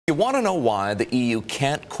You want to know why the EU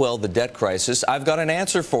can't quell the debt crisis? I've got an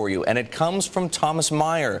answer for you, and it comes from Thomas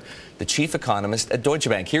Meyer, the chief economist at Deutsche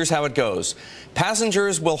Bank. Here's how it goes.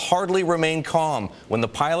 Passengers will hardly remain calm when the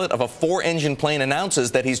pilot of a 4-engine plane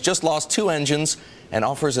announces that he's just lost 2 engines and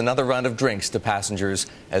offers another round of drinks to passengers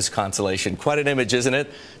as consolation. Quite an image, isn't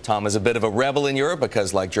it? Tom is a bit of a rebel in Europe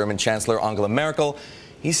because, like German Chancellor Angela Merkel,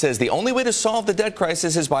 he says the only way to solve the debt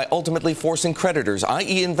crisis is by ultimately forcing creditors,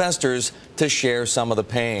 i.e. investors, to share some of the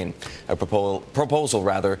pain. A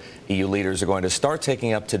proposal, EU leaders are going to start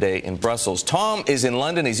taking up today in Brussels. Tom is in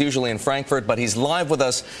London. He's usually in Frankfurt, but he's live with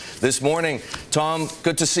us this morning. Tom,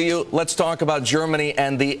 good to see you. Let's talk about Germany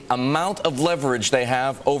and the amount of leverage they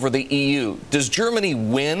have over the EU. Does Germany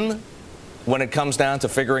win when it comes down to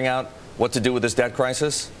figuring out what to do with this debt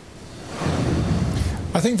crisis?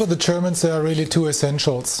 I think for the Germans there are really 2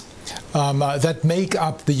 essentials that make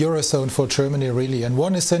up the Eurozone for Germany, really. And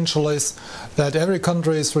one essential is that every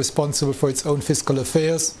country is responsible for its own fiscal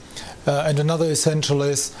affairs. And another essential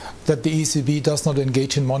is that the ECB does not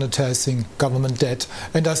engage in monetizing government debt.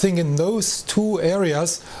 And I think in those 2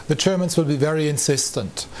 areas, the Germans will be very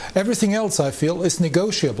insistent. Everything else, I feel, is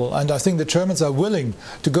negotiable. And I think the Germans are willing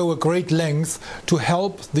to go a great length to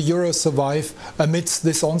help the euro survive amidst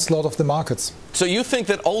this onslaught of the markets. So you think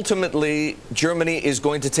that ultimately Germany is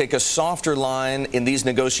going to take a softer line in these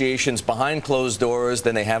negotiations behind closed doors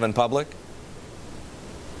than they have in public?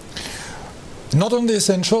 Not on the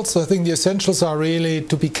essentials. I think the essentials are really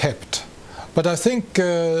to be kept. But I think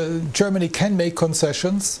Germany can make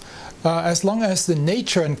concessions as long as the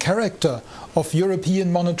nature and character of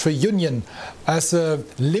European Monetary Union as a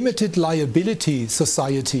limited liability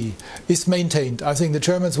society is maintained. I think the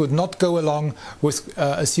Germans would not go along with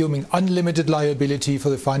assuming unlimited liability for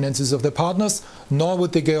the finances of their partners, nor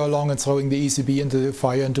would they go along and throwing the ECB into the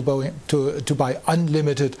fire and to buy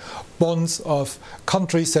unlimited bonds of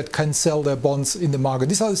countries that can sell their bonds in the market.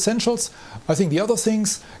 These are essentials. I think the other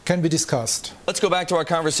things can be discussed. Let's go back to our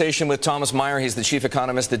conversation with Thomas Meyer. He's the chief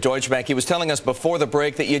economist at Deutsche Bank. He was telling us before the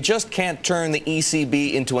break that you just can't turn the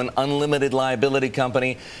ECB into an unlimited liability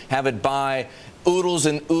company, have it buy oodles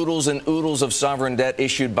and oodles and oodles of sovereign debt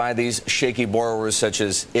issued by these shaky borrowers such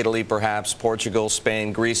as Italy, perhaps, Portugal,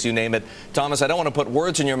 Spain, Greece, you name it. Thomas, I don't want to put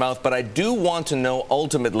words in your mouth, but I do want to know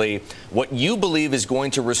ultimately what you believe is going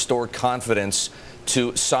to restore confidence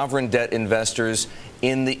to sovereign debt investors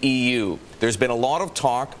in the EU. There's been a lot of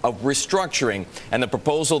talk of restructuring and the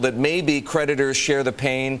proposal that maybe creditors share the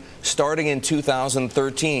pain starting in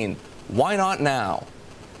 2013. Why not now?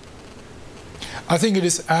 I think it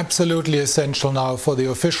is absolutely essential now for the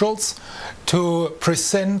officials to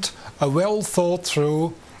present a well thought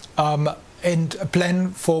through and a plan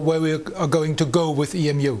for where we are going to go with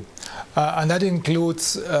EMU. And that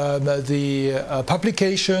includes the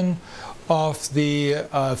publication of the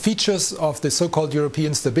features of the so-called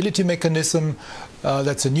European Stability Mechanism.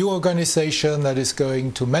 That's a new organization that is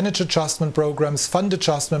going to manage adjustment programs, fund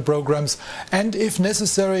adjustment programs, and if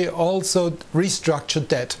necessary also restructure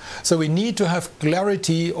debt. So we need to have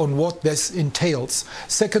clarity on what this entails.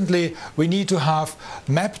 Secondly, we need to have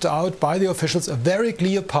mapped out by the officials a very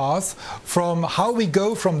clear path from how we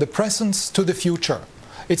go from the present to the future.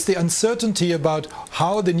 It's the uncertainty about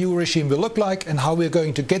how the new regime will look like and how we're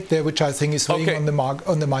going to get there, which I think is weighing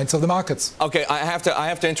on the minds of the markets. Okay, I have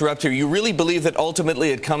to interrupt here. You really believe that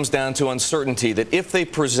ultimately it comes down to uncertainty, that if they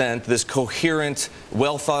present this coherent,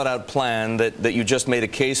 well-thought-out plan that you just made a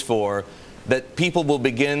case for, that people will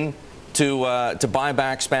begin to buy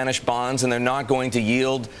back Spanish bonds and they're not going to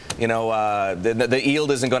yield, you know, the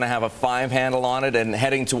yield isn't going to have a 5 handle on it and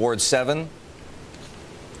heading towards 7?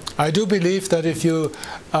 I do believe that if you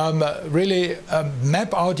really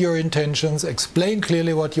map out your intentions, explain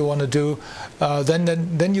clearly what you want to do,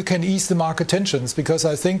 then you can ease the market tensions, because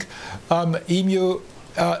I think EMU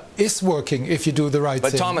is working if you do the right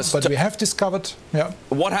thing. Thomas, but we have discovered... Yeah.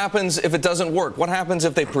 What happens if it doesn't work? What happens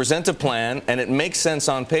if they present a plan and it makes sense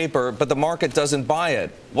on paper, but the market doesn't buy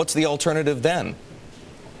it? What's the alternative then?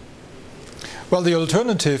 Well, the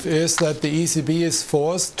alternative is that the ECB is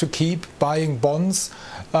forced to keep buying bonds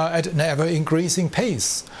at an ever-increasing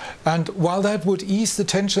pace. And while that would ease the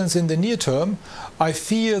tensions in the near term, I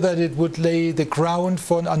fear that it would lay the ground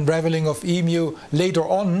for an unraveling of EMU later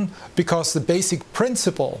on, because the basic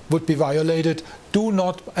principle would be violated: do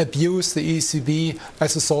not abuse the ECB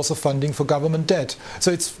as a source of funding for government debt.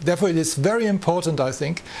 So therefore it is very important, I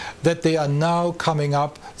think, that they are now coming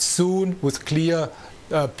up soon with clear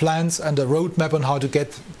plans and a roadmap on how to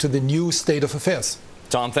get to the new state of affairs.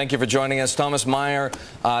 Tom, thank you for joining us. Thomas Meyer,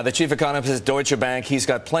 the chief economist at Deutsche Bank. He's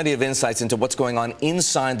got plenty of insights into what's going on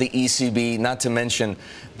inside the ECB, not to mention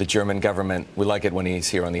the German government. We like it when he's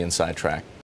here on the Inside Track.